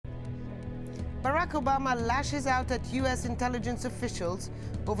Barack Obama lashes out at U.S. intelligence officials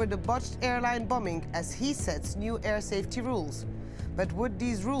over the botched airline bombing as he sets new air safety rules. But would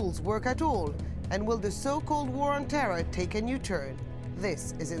these rules work at all? And will the so-called war on terror take a new turn?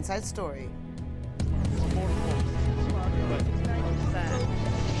 This is Inside Story.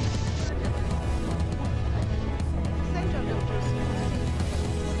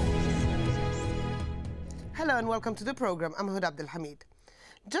 Hello and welcome to the program. I'm Hud Abdelhamid.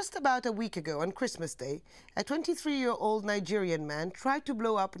 Just about a week ago on Christmas Day, a 23-year-old Nigerian man tried to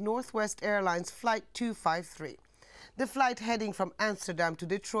blow up Northwest Airlines Flight 253. The flight heading from Amsterdam to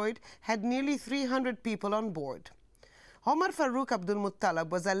Detroit had nearly 300 people on board. Omar Farouk Abdul Muttalab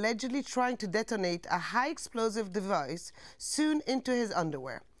was allegedly trying to detonate a high-explosive device sewn into his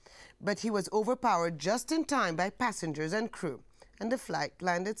underwear. But he was overpowered just in time by passengers and crew, and the flight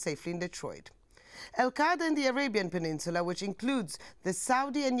landed safely in Detroit. Al-Qaeda in the Arabian Peninsula, which includes the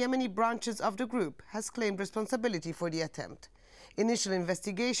Saudi and Yemeni branches of the group, has claimed responsibility for the attempt. Initial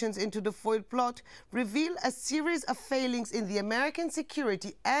investigations into the foiled plot reveal a series of failings in the American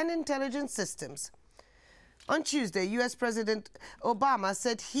security and intelligence systems. On Tuesday, U.S. President Obama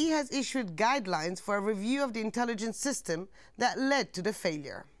said he has issued guidelines for a review of the intelligence system that led to the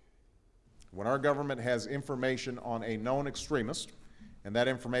failure. When our government has information on a known extremist, and that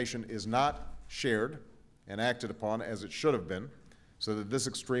information is not shared and acted upon as it should have been, so that this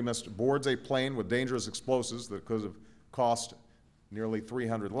extremist boards a plane with dangerous explosives that could have cost nearly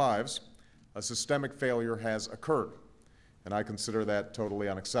 300 lives, a systemic failure has occurred, and I consider that totally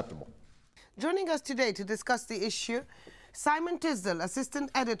unacceptable. Joining us today to discuss the issue, Simon Tisdall, assistant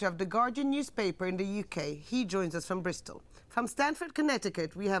editor of The Guardian newspaper in the UK. He joins us from Bristol. From Stamford,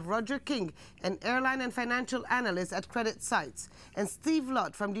 Connecticut, we have Roger King, an airline and financial analyst at Credit Sites. And Steve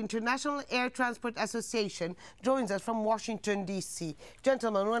Lott from the International Air Transport Association joins us from Washington, D.C.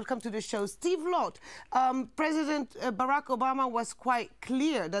 Gentlemen, welcome to the show. Steve Lott, President Barack Obama was quite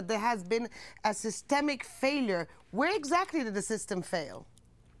clear that there has been a systemic failure. Where exactly did the system fail?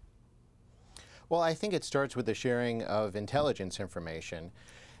 Well, I think it starts with the sharing of intelligence information,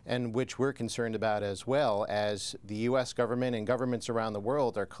 and which we're concerned about as well, as the U.S. government and governments around the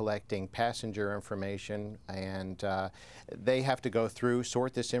world are collecting passenger information, and they have to go through,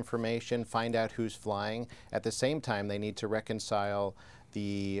 sort this information, find out who's flying. At the same time, they need to reconcile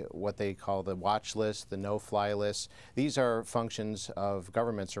what they call the watch list, the no-fly list. These are functions of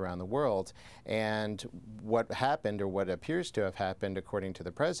governments around the world. And what happened, or what appears to have happened, according to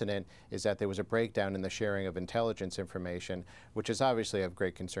the president, is that there was a breakdown in the sharing of intelligence information, which is obviously of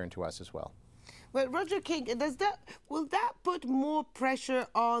great concern to us as well. Well, Roger King, will that put more pressure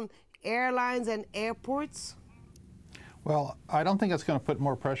on airlines and airports? Well, I don't think it's going to put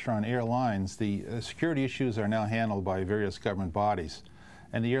more pressure on airlines. The security issues are now handled by various government bodies,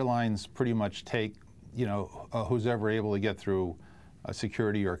 and the airlines pretty much take, who's ever able to get through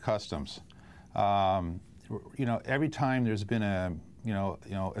security or customs. Every time there's been a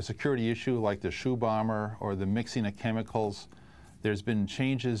security issue like the shoe bomber or the mixing of chemicals, there's been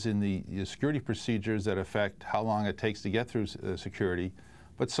changes in the security procedures that affect how long it takes to get through security.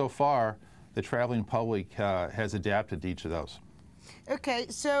 But so far, the traveling public has adapted to each of those. Okay,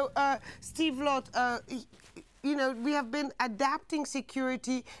 so Steve Lott, we have been adapting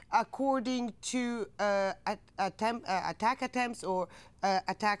security according to attack attempts or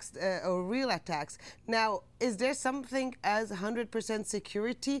attacks or real attacks. Now, is there something as 100%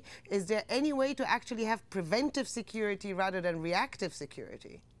 security? Is there any way to actually have preventive security rather than reactive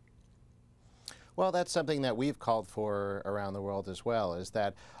security? Well, that's something that we've called for around the world as well, is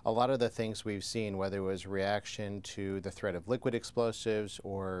that a lot of the things we've seen, whether it was reaction to the threat of liquid explosives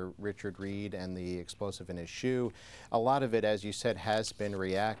or Richard Reed and the explosive in his shoe, a lot of it, as you said, has been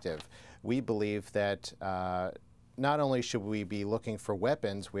reactive. We believe that not only should we be looking for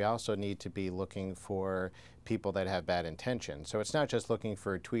weapons, we also need to be looking for people that have bad intentions. So it's not just looking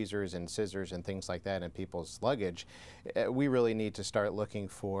for tweezers and scissors and things like that in people's luggage. We really need to start looking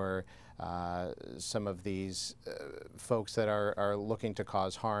for some of these folks that are looking to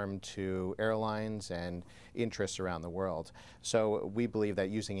cause harm to airlines and interests around the world. So we believe that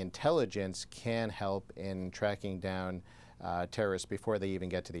using intelligence can help in tracking down terrorists before they even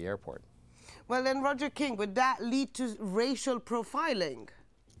get to the airport. Well, then, Roger King, would that lead to racial profiling?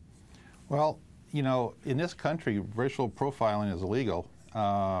 Well, in this country, racial profiling is illegal.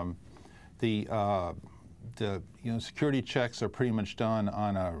 Security checks are pretty much done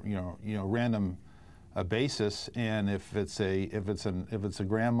on a random basis, and if it's a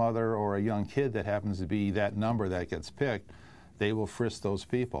grandmother or a young kid that happens to be that number that gets picked, they will frisk those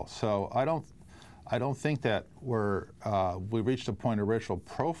people. So I don't think that we've reached a point of racial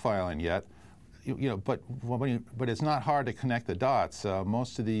profiling yet. but it's not hard to connect the dots.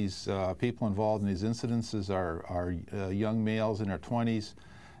 Most of these people involved in these incidences are young males in their 20s,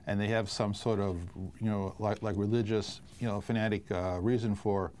 and they have some sort of, like religious, fanatic reason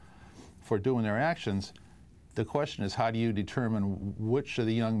for doing their actions. The question is, how do you determine which of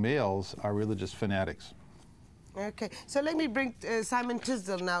the young males are religious fanatics? Okay, so let me bring Simon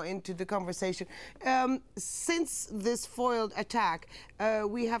Tisdale now into the conversation. Since this foiled attack,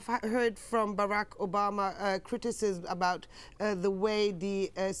 we have heard from Barack Obama criticism about the way the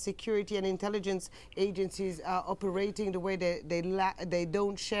security and intelligence agencies are operating, the way they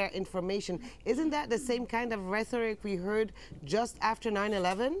don't share information. Isn't that the same kind of rhetoric we heard just after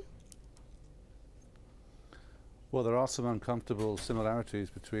 9/11? Well, there are some uncomfortable similarities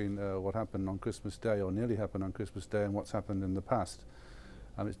between what happened on Christmas Day, or nearly happened on Christmas Day, and what's happened in the past.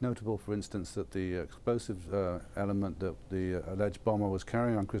 It's notable, for instance, that the explosive element that the alleged bomber was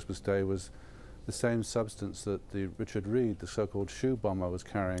carrying on Christmas Day was the same substance that the Richard Reed, the so-called shoe bomber, was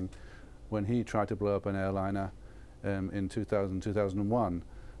carrying when he tried to blow up an airliner in 2001.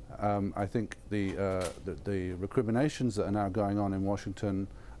 I think the recriminations that are now going on in Washington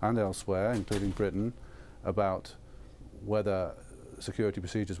and elsewhere, including Britain, about whether security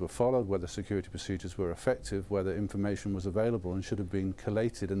procedures were followed, whether security procedures were effective, whether information was available and should have been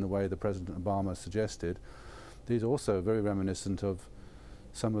collated in the way that President Obama suggested. These are also very reminiscent of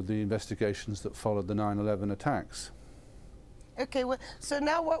some of the investigations that followed the 9/11 attacks. Okay, well, so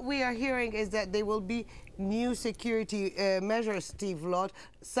now what we are hearing is that there will be new security measures, Steve Lott,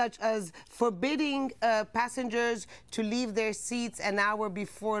 such as forbidding passengers to leave their seats an hour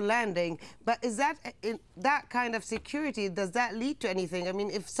before landing. But is that kind of security, does that lead to anything? I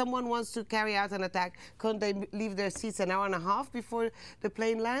mean, if someone wants to carry out an attack, can't they leave their seats an hour and a half before the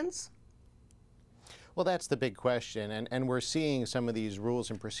plane lands? Well, that's the big question, and we're seeing some of these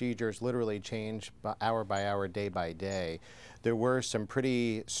rules and procedures literally change hour by hour, day by day. There were some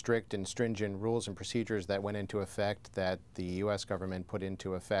pretty strict and stringent rules and procedures that went into effect that the U.S. government put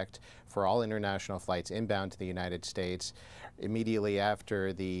into effect for all international flights inbound to the United States immediately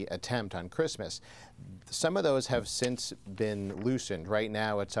after the attempt on Christmas. Some of those have since been loosened. Right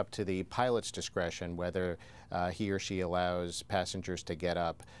now, it's up to the pilot's discretion whether he or she allows passengers to get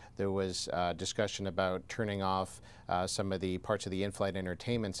up. There was discussion about turning off some of the parts of the in-flight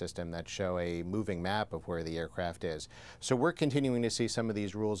entertainment system that show a moving map of where the aircraft is. So we're continuing to see some of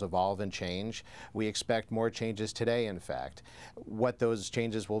these rules evolve and change. We expect more changes today, in fact. What those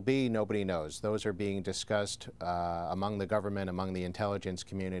changes will be, nobody knows. Those are being discussed among the government, among the intelligence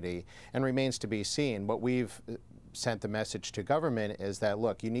community, and remains to be seen. What we've sent the message to government is that,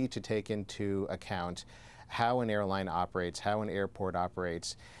 look, you need to take into account how an airline operates, how an airport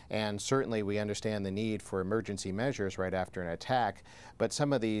operates, and certainly we understand the need for emergency measures right after an attack, but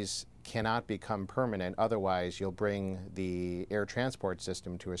some of these cannot become permanent, otherwise you'll bring the air transport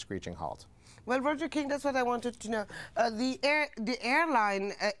system to a screeching halt. Well, Roger King, that's what I wanted to know. The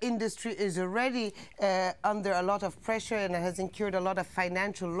airline industry is already under a lot of pressure and has incurred a lot of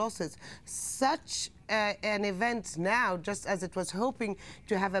financial losses. Such an event now, just as it was hoping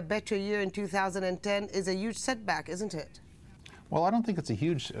to have a better year in 2010, is a huge setback, isn't it? Well, I don't think it's a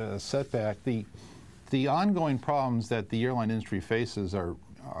huge setback. The ongoing problems that the airline industry faces are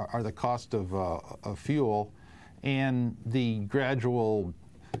the cost of fuel and the gradual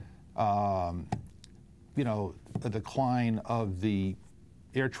a decline of the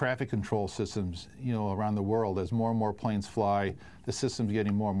air traffic control systems, around the world. As more and more planes fly, the system's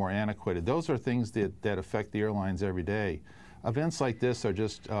getting more and more antiquated. Those are things that affect the airlines every day. Events like this are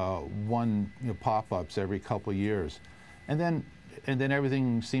just one pop-ups every couple of years, and then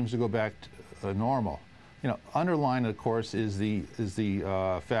everything seems to go back to normal. Underlying, of course, is the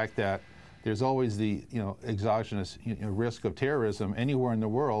fact that there's always the exogenous risk of terrorism anywhere in the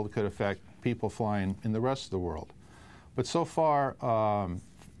world could affect people flying in the rest of the world. But so far,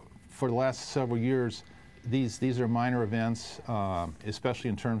 for the last several years, these are minor events,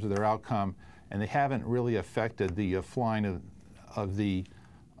 especially in terms of their outcome, and they haven't really affected the flying of the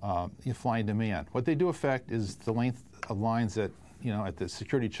flying demand. What they do affect is the length of lines that at the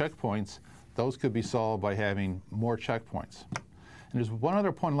security checkpoints. Those could be solved by having more checkpoints. And there's one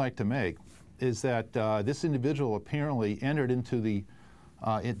other point I'd like to make, is that this individual apparently entered into the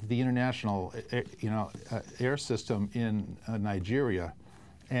international air system in Nigeria,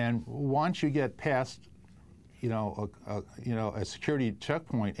 and once you get past a security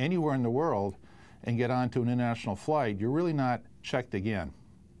checkpoint anywhere in the world and get onto an international flight, you're really not checked again.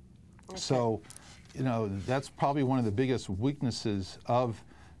 Okay. So that's probably one of the biggest weaknesses of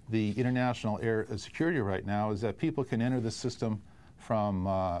the international air security right now, is that people can enter the system from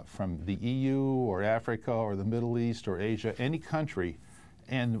the EU or Africa or the Middle East or Asia, any country,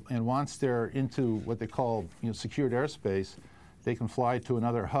 and once they're into what they call secured airspace, they can fly to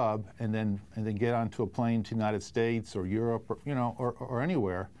another hub and then get onto a plane to the United States or Europe or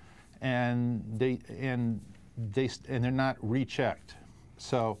anywhere, and they're not rechecked.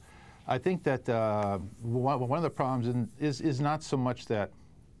 So I think that one of the problems is not so much that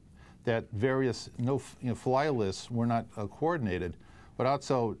various fly lists were not coordinated, but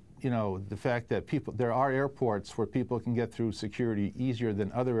also the fact that there are airports where people can get through security easier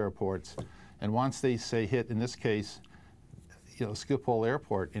than other airports, and once they say hit, in this case, Schiphol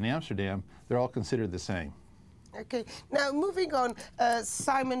Airport in Amsterdam, they're all considered the same. Okay. Now, moving on,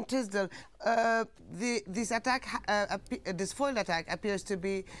 Simon Tisdall, this attack, this foiled attack, appears to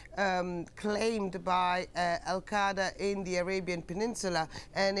be claimed by Al-Qaeda in the Arabian Peninsula,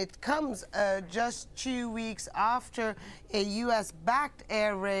 and it comes just 2 weeks after a U.S.-backed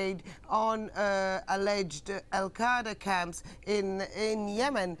air raid on alleged Al-Qaeda camps in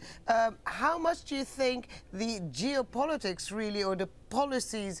Yemen. How much do you think the geopolitics, really, or the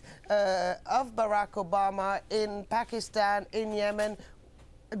policies of Barack Obama in Pakistan, in Yemen,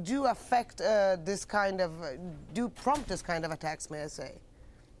 do affect this kind of, do prompt this kind of attacks, may I say?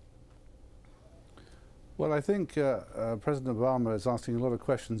 Well, I think President Obama is asking a lot of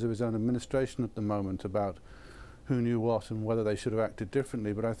questions of his own administration at the moment about who knew what and whether they should have acted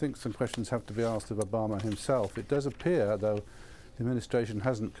differently, but I think some questions have to be asked of Obama himself. It does appear, though the administration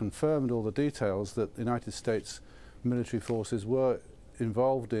hasn't confirmed all the details, that the United States military forces were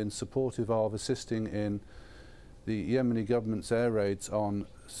involved in, supportive of, assisting in the Yemeni government's air raids on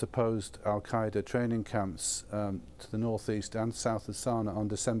supposed Al-Qaeda training camps to the northeast and south of Sana'a on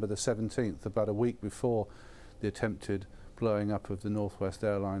December the 17th, about a week before the attempted blowing up of the Northwest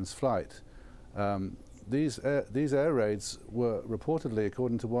Airlines flight. These air raids were reportedly,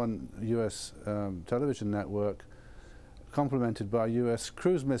 according to one U.S. television network, complemented by U.S.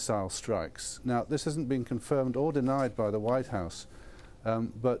 cruise missile strikes. Now, this hasn't been confirmed or denied by the White House,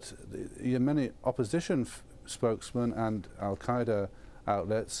 but the Yemeni opposition spokesman and Al-Qaeda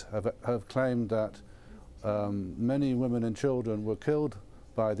outlets have claimed that many women and children were killed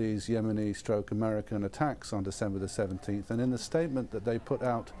by these Yemeni/American attacks on December the 17th. And in the statement that they put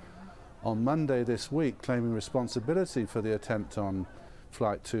out on Monday this week, claiming responsibility for the attempt on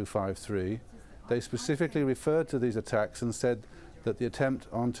Flight 253, they specifically referred to these attacks and said that the attempt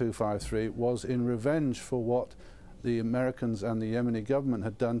on 253 was in revenge for what the Americans and the Yemeni government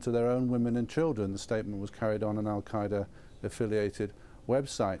had done to their own women and children. The statement was carried on an Al-Qaeda affiliated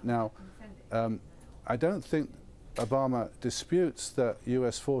website. Now, I don't think Obama disputes that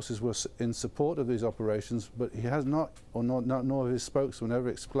U.S. forces were in support of these operations, but he has not, or nor his spokesman ever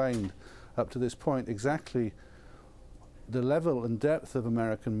explained up to this point exactly the level and depth of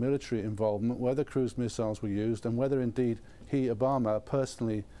American military involvement, whether cruise missiles were used, and whether indeed he, Obama,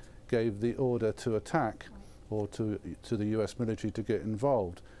 personally gave the order to attack or to the U.S. military to get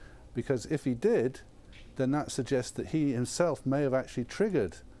involved. Because if he did, then that suggests that he himself may have actually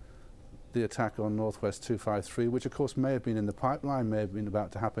triggered the attack on Northwest 253, which of course may have been in the pipeline, may have been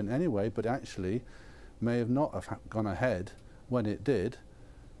about to happen anyway, but actually may have not have gone ahead when it did,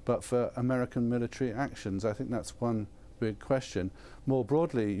 but for American military actions. I think that's one big question. More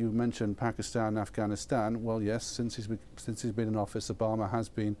broadly, you mentioned Pakistan, Afghanistan. Well, yes, since he's been in office, Obama has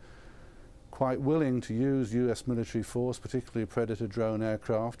been quite willing to use U.S. military force, particularly Predator drone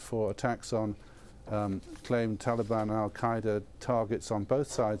aircraft, for attacks on claimed Taliban and Al-Qaeda targets on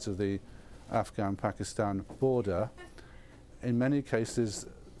both sides of the Afghan-Pakistan border. In many cases,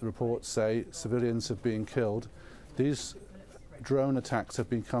 reports say civilians have been killed. These drone attacks have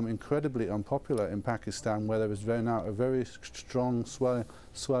become incredibly unpopular in Pakistan, where there is now a very strong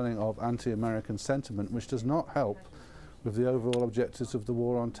swelling of anti-American sentiment, which does not help with the overall objectives of the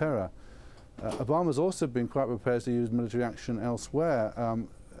war on terror. Obama's also been quite prepared to use military action elsewhere.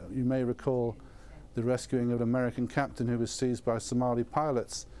 You may recall the rescuing of an American captain who was seized by Somali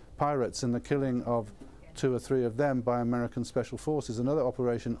pirates and the killing of 2 or 3 of them by American special forces, another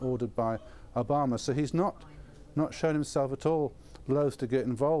operation ordered by Obama. So he's not shown himself at all loath to get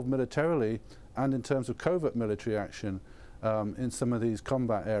involved militarily and in terms of covert military action in some of these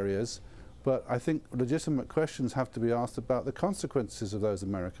combat areas. But I think legitimate questions have to be asked about the consequences of those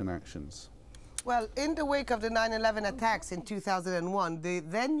American actions. Well, in the wake of the 9/11 attacks in 2001, the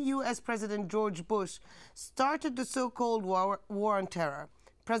then U.S. President George Bush started the so-called war on terror.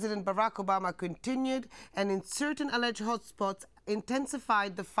 President Barack Obama continued and in certain alleged hotspots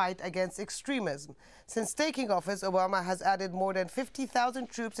intensified the fight against extremism. Since taking office, Obama has added more than 50,000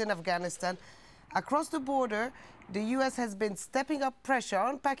 troops in Afghanistan Across the border, the U.S. has been stepping up pressure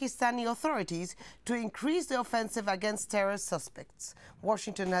on Pakistani authorities to increase the offensive against terrorist suspects.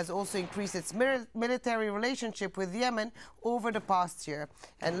 Washington has also increased its military relationship with Yemen over the past year.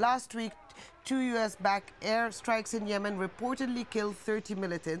 And last week, 2 U.S.-backed airstrikes in Yemen reportedly killed 30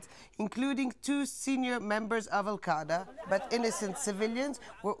 militants, including 2 senior members of Al-Qaeda, but innocent civilians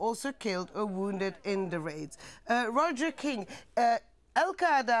were also killed or wounded in the raids. Roger King,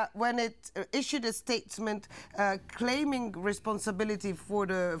 Al-Qaeda, when it issued a statement claiming responsibility for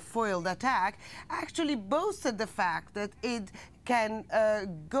the foiled attack, actually boasted the fact that it can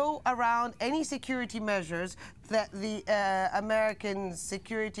go around any security measures that the American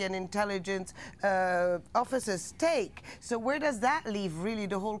security and intelligence officers take. So where does that leave really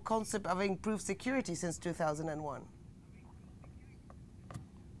the whole concept of improved security since 2001?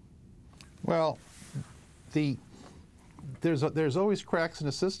 Well, there's always cracks in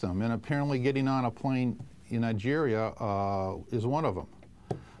the system, and apparently getting on a plane in Nigeria is one of them.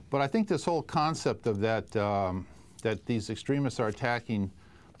 But I think this whole concept of that that these extremists are attacking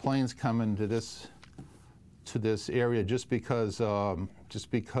planes coming to this area just because of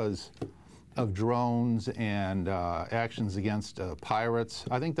drones and actions against pirates,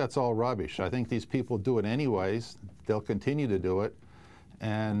 I think that's all rubbish. I think these people do it anyways. They'll continue to do it,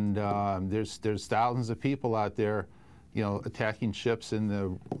 and there's thousands of people out there, you know, attacking ships in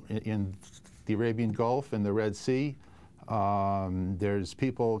the Arabian Gulf and the Red Sea. There's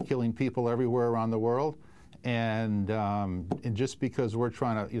people killing people everywhere around the world, and just because we're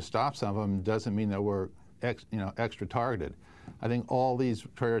trying to stop some of them doesn't mean that we're extra targeted. I think all these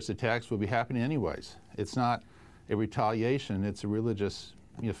terrorist attacks will be happening anyways. It's not a retaliation; it's a religious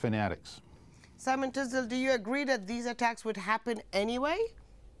fanatics. Simon Tisdale, do you agree that these attacks would happen anyway?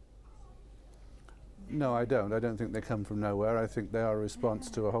 No, I don't. I don't think they come from nowhere. I think they are a response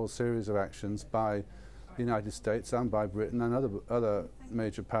to a whole series of actions by the United States and by Britain and other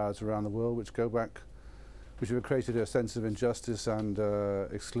major powers around the world, which have created a sense of injustice and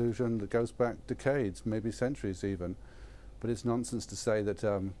exclusion that goes back decades, maybe centuries even. But it's nonsense to say that,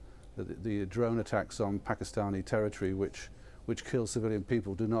 that the drone attacks on Pakistani territory, which kill civilian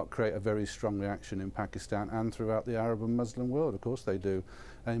people, do not create a very strong reaction in Pakistan and throughout the Arab and Muslim world. Of course they do,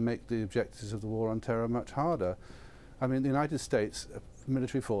 and make the objectives of the war on terror much harder. I mean, the United States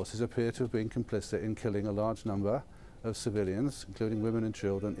military forces appear to have been complicit in killing a large number of civilians, including women and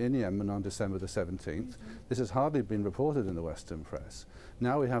children, in Yemen on December the 17th. This has hardly been reported in the Western press.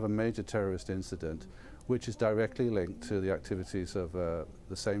 Now we have a major terrorist incident which is directly linked to the activities of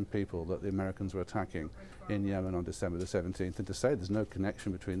the same people that the Americans were attacking in Yemen on December the 17th. And to say there's no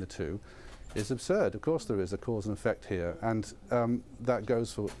connection between the two is absurd. Of course there is a cause and effect here, and that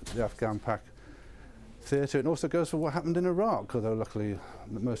goes for the Afghan-Pak theatre. It also goes for what happened in Iraq, although luckily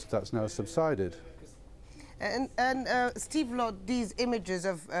most of that's now subsided. And Steve Lott, these images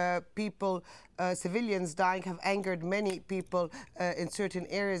of people, civilians dying, have angered many people in certain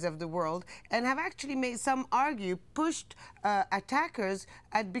areas of the world, and have actually made some argue, pushed attackers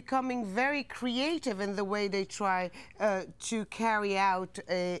at becoming very creative in the way they try to carry out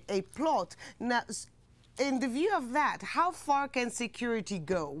a plot. Now, in the view of that, how far can security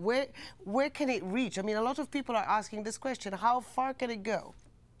go? Where can it reach? I mean, a lot of people are asking this question: how far can it go?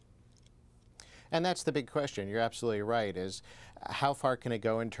 And that's the big question. You're absolutely right, is how far can it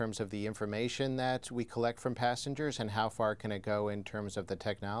go in terms of the information that we collect from passengers, and how far can it go in terms of the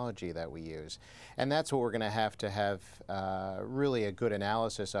technology that we use? And that's what we're going to have really a good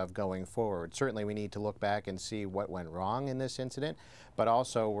analysis of going forward. Certainly we need to look back and see what went wrong in this incident, but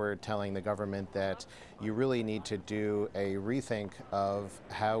also we're telling the government that you really need to do a rethink of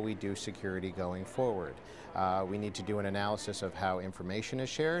how we do security going forward. We need to do an analysis of how information is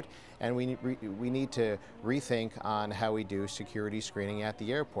shared, and we need to rethink on how we do security screening at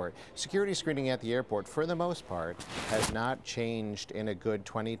the airport. Security screening at the airport, for the most part, has not changed in a good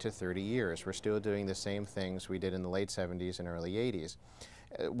 20 to 30 years. We're still doing the same things we did in the late 70s and early 80s.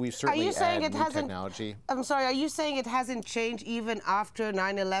 We've certainly added new technology. I'm sorry, are you saying it hasn't changed even after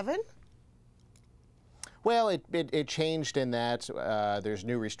 9/11? Well, it changed in that there's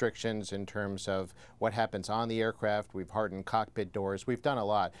new restrictions in terms of what happens on the aircraft. We've hardened cockpit doors. We've done a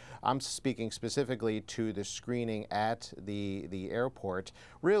lot. I'm speaking specifically to the screening at the airport.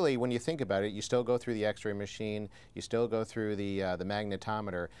 Really, when you think about it, you still go through the X-ray machine. You still go through the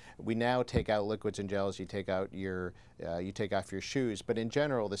magnetometer. We now take out liquids and gels. You take out you take off your shoes. But in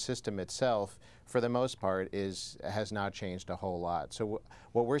general, the system itself, for the most part, has not changed a whole lot. So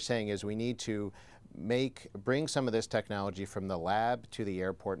what we're saying is we need to bring some of this technology from the lab to the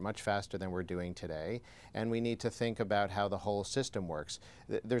airport much faster than we're doing today, and we need to think about how the whole system works.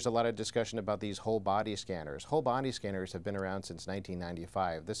 There's a lot of discussion about these whole body scanners. Whole body scanners have been around since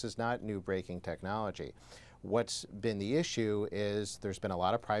 1995. This is not new breaking technology. What's been the issue is there's been a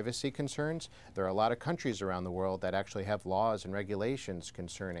lot of privacy concerns. There are a lot of countries around the world that actually have laws and regulations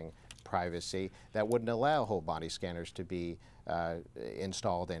concerning privacy that wouldn't allow whole body scanners to be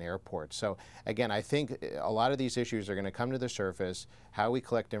installed in airports. So again, I think a lot of these issues are going to come to the surface: how we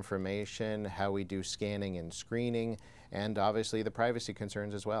collect information, how we do scanning and screening, and obviously the privacy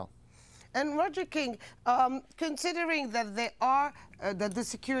concerns as well. And Roger King, considering that that the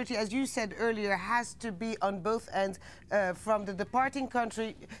security, as you said earlier, has to be on both ends, from the departing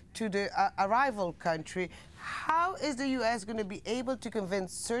country to the arrival country, how is the U.S. going to be able to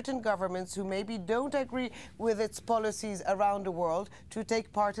convince certain governments who maybe don't agree with its policies around the world to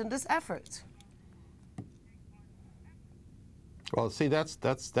take part in this effort? Well, see, that's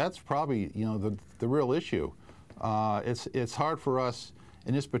probably, you know, the real issue. It's hard for us.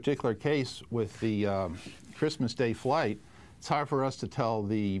 In this particular case with the Christmas Day flight, it's hard for us to tell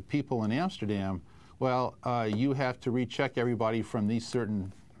the people in Amsterdam, well, you have to recheck everybody from these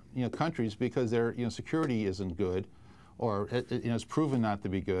certain, you know, countries because their, you know, security isn't good, or you know, it's proven not to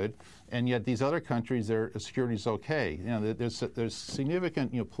be good, and yet these other countries, their security is okay. You know, there's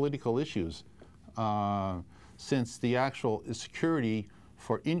significant, you know, political issues since the actual security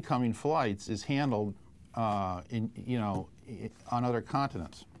for incoming flights is handled on other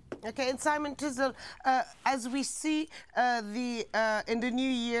continents. Okay, and Simon Tisdall, as we see in the new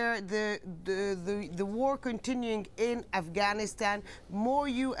year, the war continuing in Afghanistan, more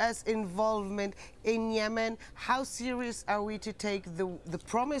U.S. involvement in Yemen, how serious are we to take the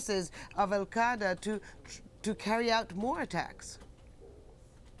promises of Al-Qaeda to carry out more attacks?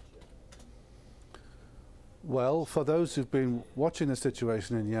 Well, for those who've been watching the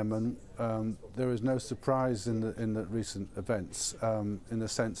situation in Yemen, there is no surprise in the recent events, in the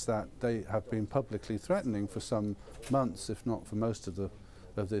sense that they have been publicly threatening for some months, if not for most of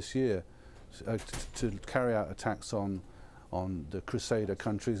this year, to carry out attacks on the Crusader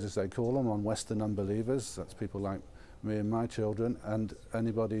countries, as they call them, on Western unbelievers. That's people like me and my children, and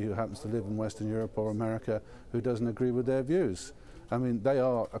anybody who happens to live in Western Europe or America who doesn't agree with their views. I mean, they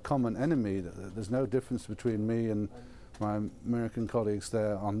are a common enemy. There's no difference between me and my American colleagues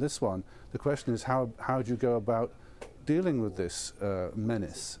there on this one. The question is, how do you go about dealing with this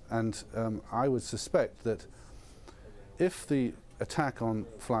menace? And I would suspect that if the attack on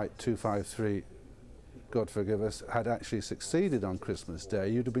Flight 253, God forgive us, had actually succeeded on Christmas Day,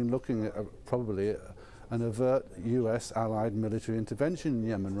 you'd have been looking at probably an overt US allied military intervention in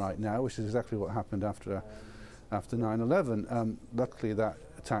Yemen right now, which is exactly what happened after 9/11. Luckily that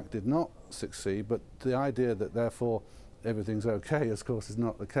attack did not succeed, but the idea that therefore everything's okay, of course, is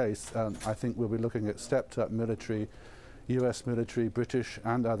not the case. I think we'll be looking at stepped up military, US military, British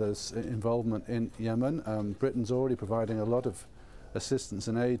and others involvement in Yemen. Britain's already providing a lot of assistance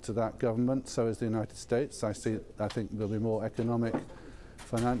and aid to that government, so is the United States. I think there'll be more economic,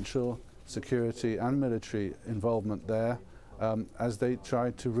 financial, security and military involvement there. As they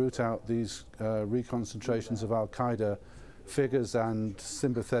tried to root out these reconcentrations of Al-Qaeda figures and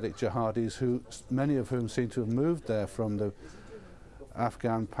sympathetic jihadis, many of whom seem to have moved there from the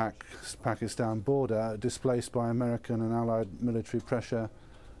Afghan-Pakistan border, displaced by American and allied military pressure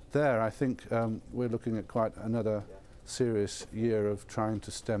there. I think we're looking at quite another serious year of trying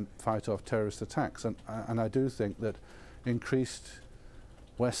to fight off terrorist attacks. And I do think that increased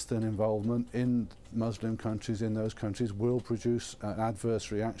Western involvement in Muslim countries, in those countries, will produce an adverse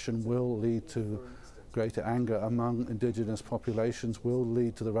reaction, will lead to greater anger among indigenous populations, will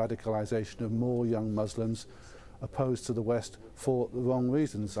lead to the radicalization of more young Muslims opposed to the West for the wrong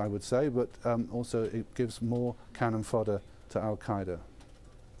reasons, I would say, but also it gives more cannon fodder to Al-Qaeda.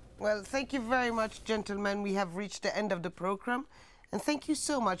 Well, thank you very much, gentlemen. We have reached the end of the program. And thank you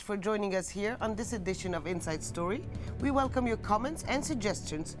so much for joining us here on this edition of Inside Story. We welcome your comments and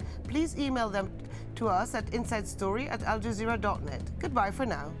suggestions. Please email them to us at insidestory@aljazeera.net. Goodbye for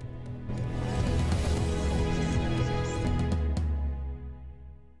now.